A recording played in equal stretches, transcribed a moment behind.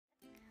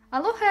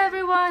Aloha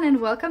everyone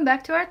and welcome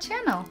back to our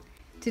channel.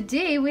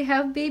 Today we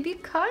have baby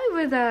Kai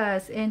with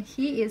us and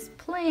he is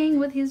playing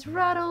with his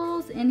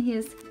rattles and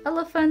his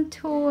elephant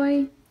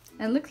toy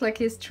and looks like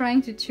he's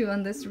trying to chew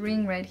on this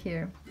ring right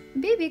here.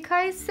 Baby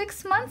Kai is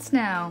 6 months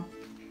now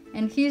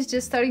and he's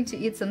just starting to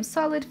eat some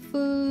solid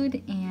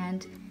food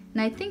and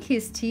I think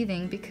he's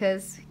teething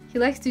because he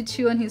likes to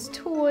chew on his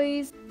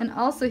toys and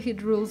also he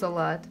drools a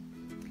lot.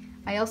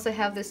 I also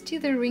have this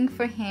teether ring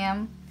for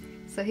him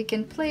so he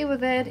can play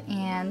with it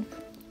and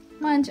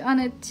munch on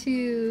it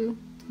too,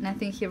 and I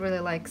think he really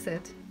likes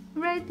it.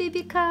 Right,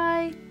 baby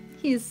Kai?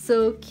 He's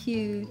so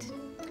cute.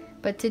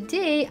 But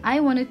today I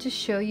wanted to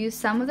show you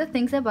some of the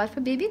things I bought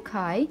for baby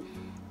Kai,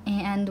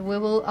 and we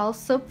will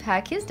also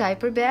pack his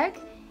diaper bag,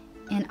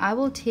 and I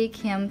will take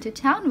him to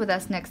town with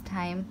us next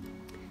time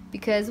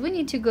because we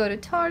need to go to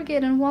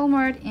Target and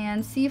Walmart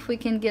and see if we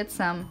can get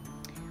some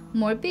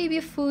more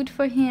baby food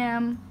for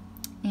him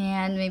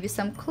and maybe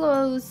some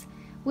clothes.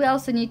 We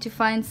also need to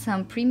find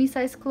some preemie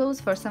size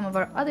clothes for some of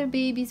our other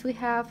babies we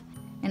have.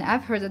 And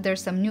I've heard that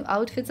there's some new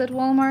outfits at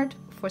Walmart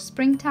for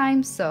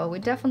springtime, so we're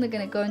definitely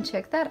gonna go and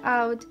check that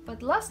out.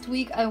 But last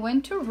week I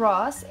went to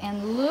Ross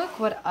and look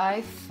what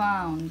I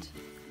found.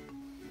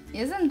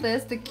 Isn't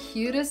this the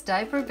cutest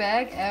diaper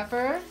bag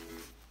ever?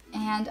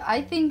 And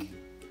I think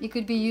it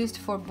could be used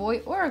for a boy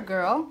or a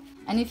girl.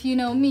 And if you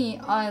know me,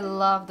 I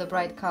love the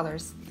bright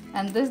colors.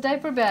 And this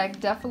diaper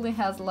bag definitely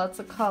has lots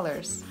of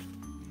colors.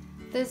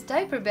 This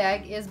diaper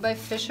bag is by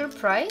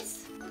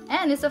Fisher-Price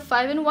and it's a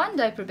 5-in-1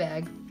 diaper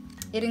bag.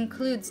 It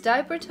includes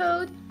diaper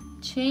tote,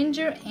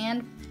 changer,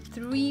 and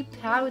 3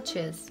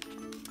 pouches.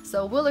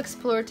 So we'll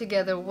explore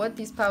together what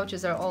these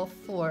pouches are all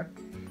for.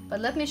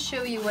 But let me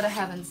show you what I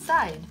have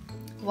inside.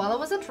 While I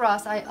was at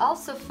Ross, I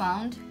also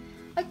found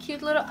a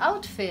cute little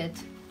outfit.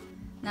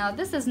 Now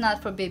this is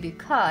not for baby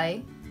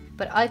Kai,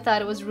 but I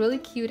thought it was really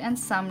cute and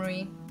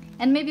summery.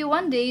 And maybe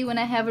one day when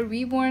I have a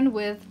Reborn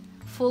with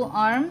full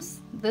arms,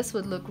 this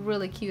would look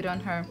really cute on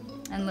her.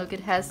 And look, it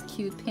has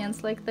cute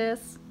pants like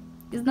this.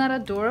 Isn't that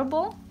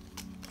adorable?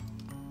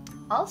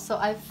 Also,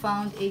 I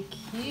found a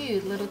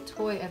cute little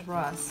toy at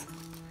Ross.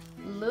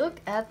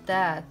 Look at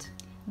that.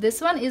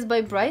 This one is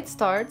by Bright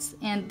Starts,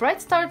 and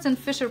Bright Starts and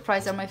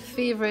Fisher-Price are my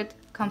favorite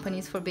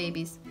companies for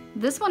babies.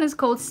 This one is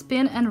called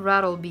Spin and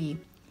Rattle Bee.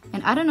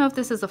 And I don't know if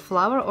this is a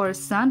flower or a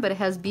sun, but it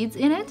has beads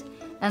in it.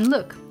 And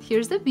look,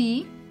 here's the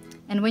bee.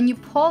 And when you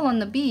pull on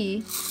the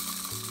bee,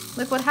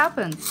 look what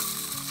happens.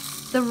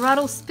 The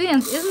rattle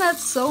spins. Isn't that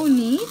so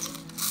neat?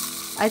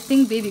 I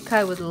think baby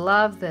Kai would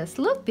love this.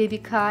 Look, baby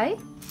Kai.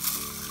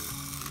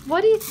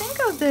 What do you think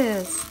of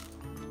this?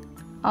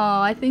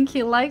 Oh, I think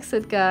he likes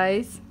it,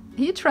 guys.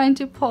 He's trying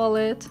to pull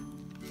it.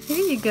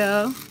 Here you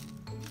go.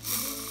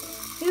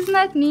 Isn't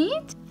that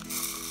neat?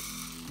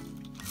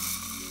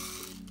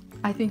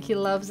 I think he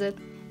loves it.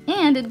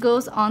 And it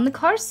goes on the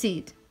car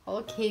seat.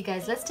 Okay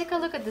guys, let's take a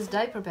look at this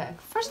diaper bag.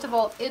 First of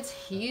all, it's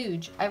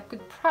huge. I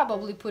could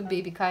probably put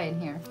baby Kai in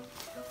here.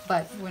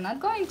 But we're not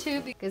going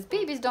to because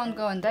babies don't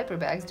go in diaper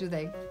bags, do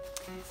they?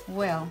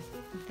 Well,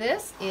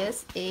 this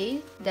is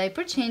a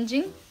diaper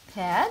changing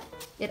pad.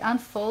 It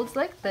unfolds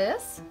like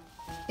this.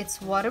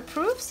 It's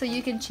waterproof, so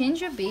you can change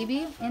your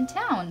baby in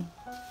town.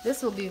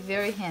 This will be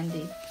very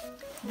handy.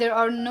 There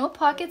are no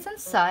pockets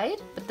inside,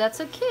 but that's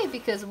okay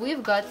because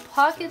we've got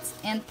pockets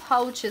and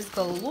pouches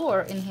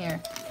galore in here.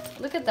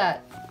 Look at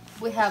that.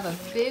 We have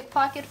a big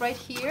pocket right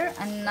here,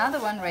 another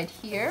one right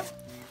here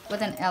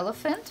with an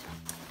elephant,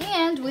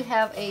 and we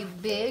have a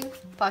big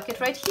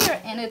pocket right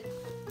here and it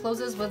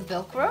closes with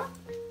Velcro.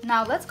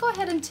 Now let's go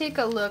ahead and take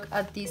a look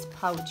at these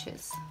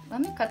pouches.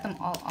 Let me cut them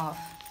all off.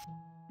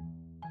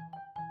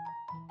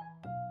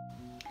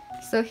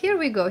 So here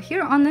we go.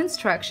 Here on the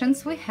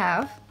instructions we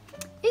have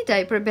a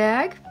diaper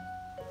bag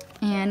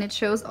and it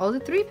shows all the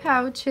 3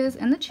 pouches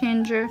and the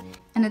changer,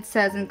 and it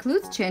says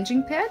includes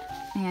changing pad,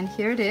 and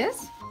here it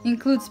is.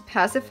 Includes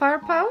pacifier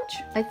pouch.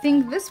 I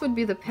think this would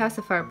be the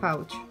pacifier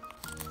pouch.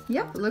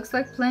 Yep, looks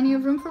like plenty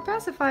of room for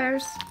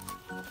pacifiers.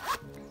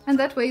 And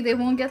that way they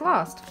won't get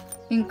lost.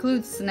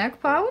 Includes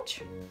snack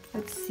pouch.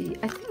 Let's see,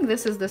 I think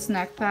this is the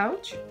snack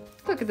pouch.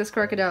 Look at this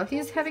crocodile,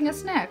 he's having a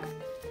snack.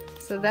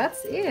 So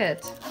that's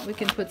it. We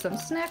can put some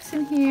snacks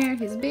in here,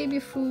 his baby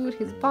food,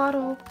 his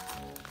bottle.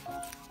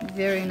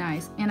 Very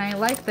nice. And I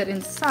like that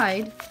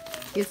inside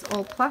it's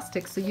all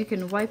plastic so you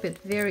can wipe it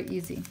very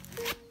easy.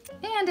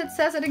 And it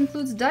says it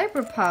includes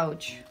diaper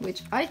pouch,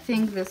 which I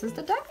think this is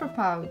the diaper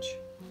pouch.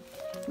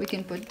 We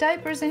can put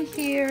diapers in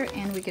here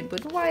and we can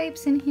put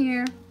wipes in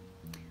here.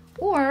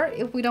 Or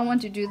if we don't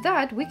want to do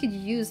that, we could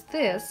use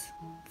this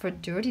for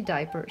dirty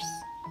diapers.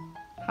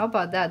 How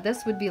about that?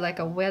 This would be like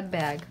a wet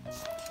bag.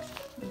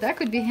 That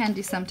could be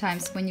handy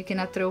sometimes when you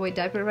cannot throw away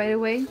diaper right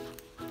away.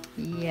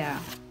 Yeah.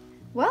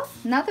 Well,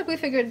 now that we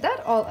figured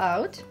that all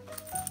out,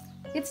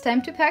 it's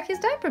time to pack his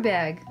diaper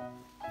bag.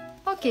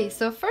 Okay,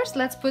 so first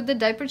let's put the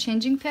diaper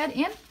changing pad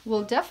in.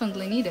 We'll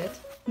definitely need it.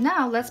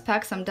 Now let's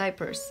pack some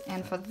diapers,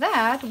 and for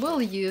that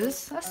we'll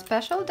use a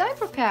special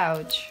diaper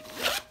pouch.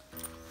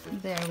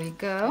 There we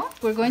go.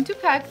 We're going to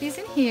pack these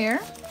in here,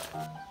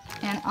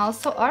 and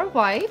also our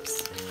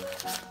wipes.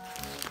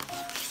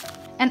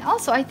 And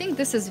also, I think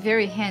this is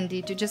very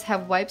handy to just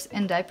have wipes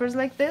and diapers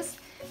like this,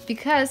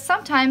 because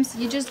sometimes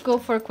you just go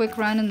for a quick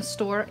run in the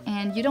store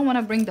and you don't want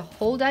to bring the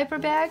whole diaper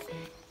bag.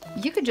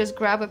 You could just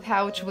grab a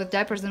pouch with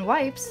diapers and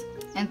wipes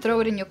and throw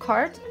it in your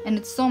cart, and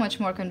it's so much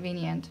more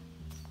convenient.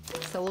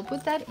 So we'll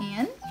put that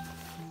in.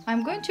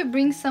 I'm going to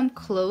bring some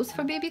clothes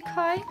for baby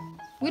Kai.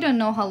 We don't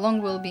know how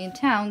long we'll be in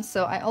town,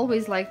 so I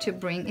always like to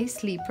bring a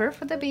sleeper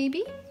for the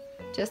baby,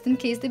 just in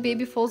case the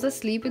baby falls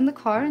asleep in the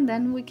car, and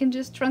then we can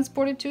just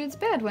transport it to its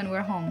bed when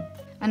we're home.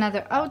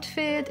 Another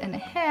outfit and a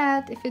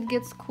hat if it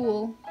gets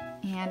cool,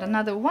 and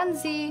another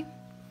onesie.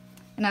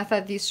 And I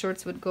thought these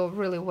shorts would go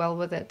really well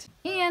with it.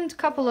 And a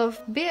couple of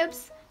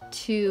bibs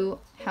to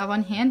have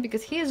on hand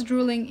because he is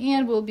drooling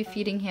and we'll be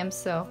feeding him,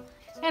 so.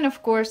 And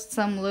of course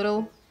some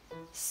little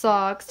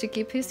socks to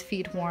keep his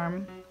feet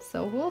warm.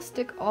 So we'll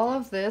stick all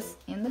of this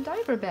in the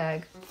diaper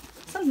bag.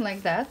 Something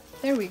like that.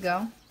 There we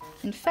go.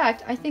 In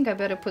fact, I think I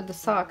better put the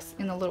socks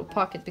in a little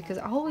pocket because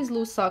I always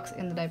lose socks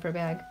in the diaper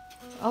bag.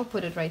 So I'll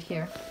put it right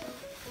here.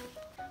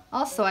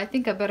 Also, I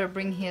think I better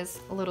bring his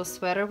little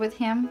sweater with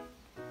him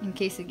in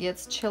case it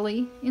gets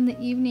chilly in the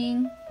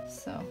evening.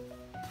 So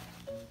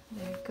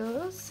there it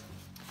goes.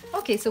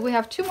 Okay, so we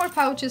have 2 more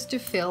pouches to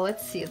fill.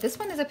 Let's see. This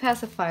one is a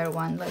pacifier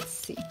one. Let's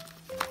see.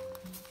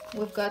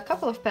 We've got a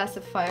couple of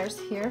pacifiers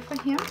here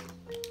for him.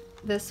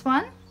 This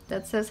one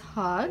that says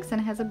hugs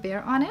and has a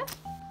bear on it.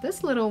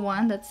 This little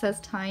one that says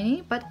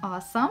tiny but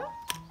awesome.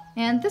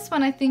 And this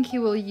one I think he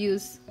will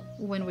use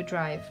when we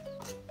drive.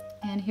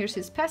 And here's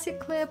his passy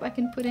clip I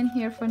can put in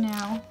here for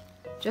now,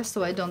 just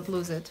so I don't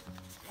lose it.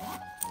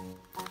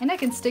 And I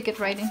can stick it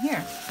right in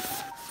here.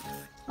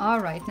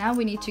 Alright, now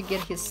we need to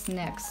get his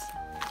snacks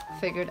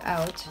figured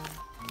out.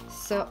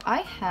 So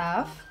I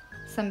have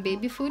some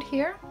baby food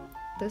here.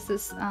 This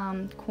is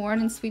corn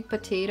and sweet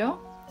potato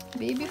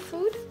baby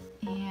food,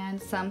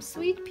 and some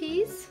sweet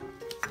peas.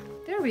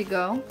 There we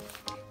go.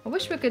 I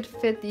wish we could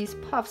fit these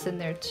puffs in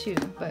there too,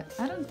 but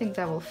I don't think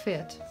that will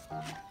fit.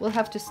 We'll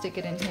have to stick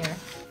it in here.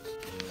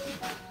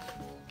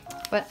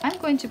 But I'm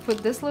going to put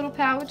this little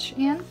pouch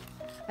in.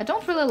 I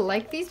don't really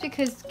like these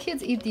because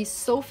kids eat these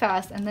so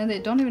fast and then they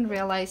don't even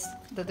realize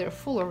that they're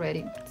full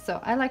already. So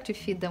I like to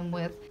feed them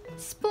with a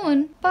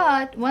spoon,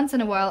 but once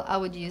in a while I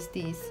would use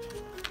these.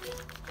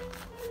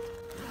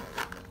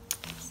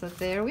 So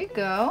there we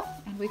go.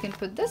 And we can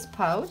put this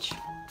pouch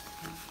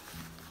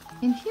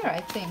in here,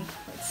 I think.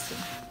 Let's see.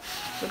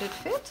 Would it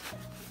fit?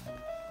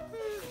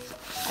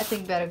 I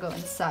think better go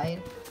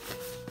inside.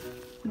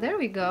 There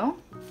we go.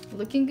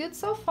 Looking good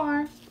so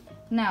far.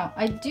 Now,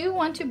 I do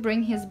want to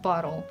bring his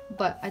bottle,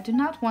 but I do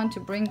not want to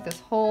bring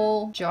this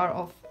whole jar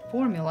of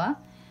formula.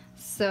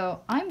 So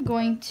I'm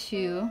going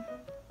to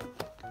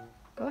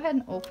go ahead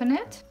and open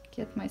it.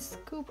 Get my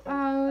scoop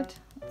out.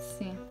 Let's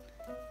see.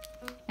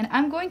 And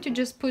I'm going to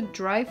just put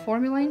dry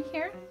formula in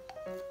here.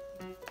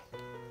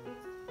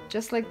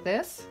 Just like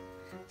this.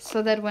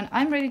 So that when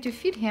I'm ready to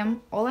feed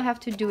him, all I have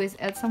to do is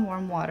add some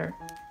warm water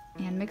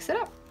and mix it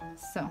up.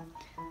 So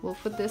we'll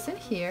put this in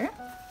here.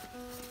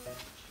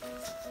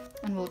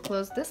 And we'll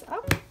close this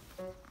up.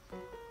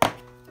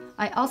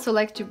 I also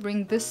like to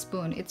bring this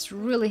spoon. It's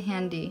really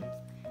handy.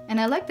 And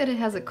I like that it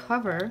has a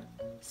cover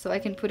so I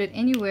can put it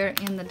anywhere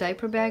in the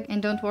diaper bag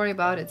and don't worry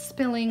about it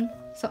spilling.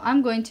 So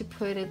I'm going to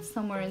put it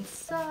somewhere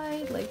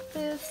inside like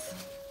this.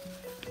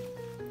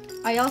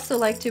 I also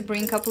like to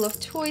bring a couple of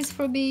toys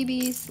for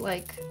babies,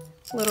 like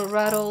little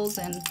rattles,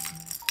 and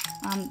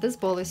this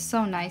bowl is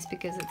so nice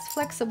because it's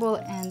flexible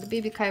and the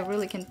baby Kai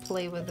really can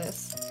play with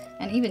this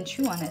and even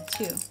chew on it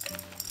too.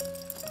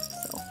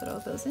 Throw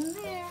those in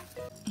there.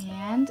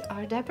 And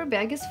our diaper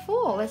bag is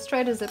full. Let's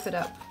try to zip it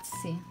up. Let's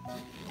see.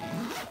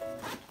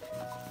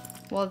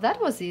 Well, that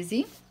was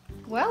easy.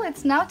 Well,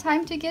 it's now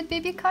time to get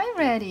baby Kai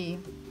ready.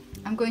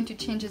 I'm going to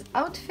change his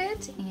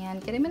outfit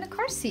and get him in a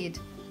car seat.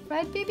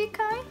 Right, baby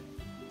Kai?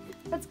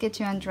 Let's get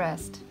you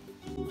undressed.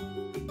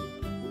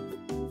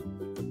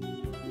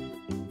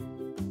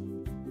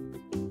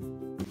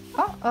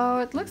 Uh-oh,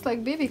 it looks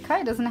like baby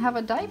Kai doesn't have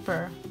a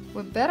diaper.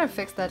 We better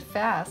fix that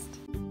fast.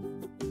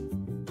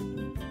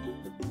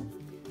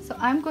 So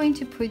I'm going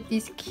to put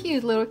these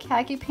cute little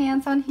khaki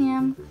pants on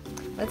him.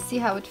 Let's see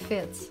how it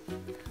fits.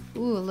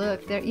 Ooh,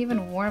 look, they're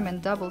even warm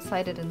and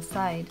double-sided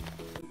inside.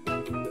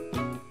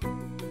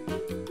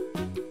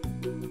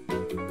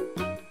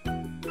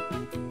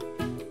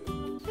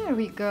 There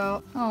we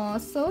go. Oh,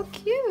 so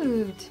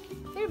cute.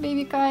 Here,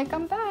 baby Kai,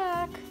 come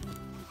back.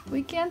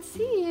 We can't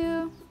see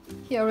you.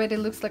 He already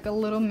looks like a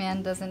little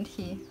man, doesn't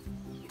he?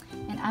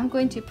 And I'm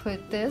going to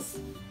put this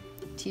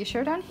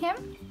t-shirt on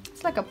him.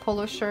 It's like a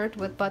polo shirt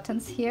with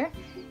buttons here.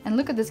 And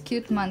look at this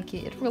cute monkey.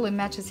 It really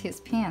matches his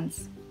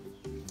pants.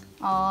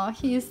 Aw,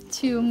 he is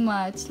too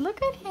much.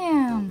 Look at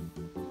him.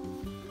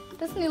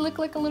 Doesn't he look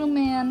like a little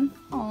man?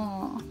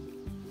 Aw.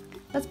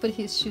 Let's put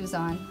his shoes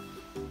on.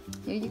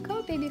 Here you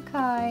go, baby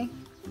Kai.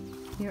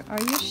 Here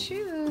are your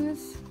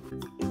shoes.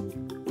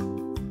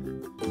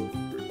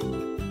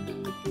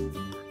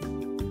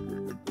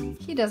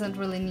 He doesn't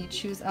really need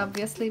shoes,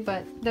 obviously,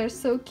 but they're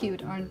so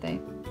cute, aren't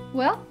they?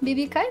 Well,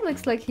 baby Kai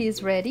looks like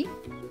he's ready.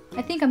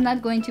 I think I'm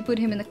not going to put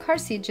him in the car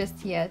seat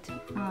just yet.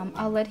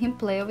 I'll let him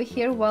play over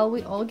here while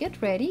we all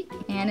get ready.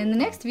 And in the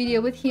next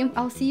video with him,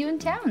 I'll see you in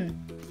town.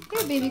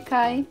 Here, baby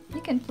Kai,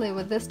 you can play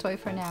with this toy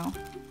for now.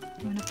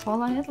 You want to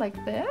fall on it like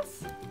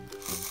this?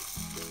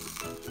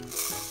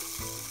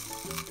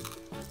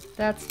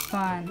 That's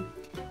fun.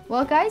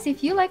 Well guys,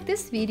 if you like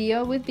this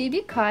video with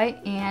baby Kai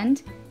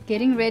and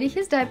getting ready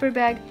his diaper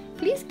bag,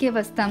 please give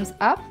us thumbs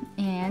up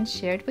and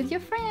share it with your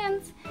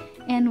friends.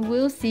 And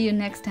we'll see you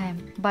next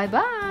time. Bye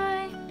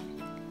bye.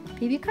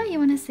 Baby Kai, you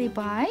want to say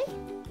bye?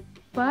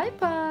 Bye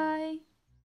bye.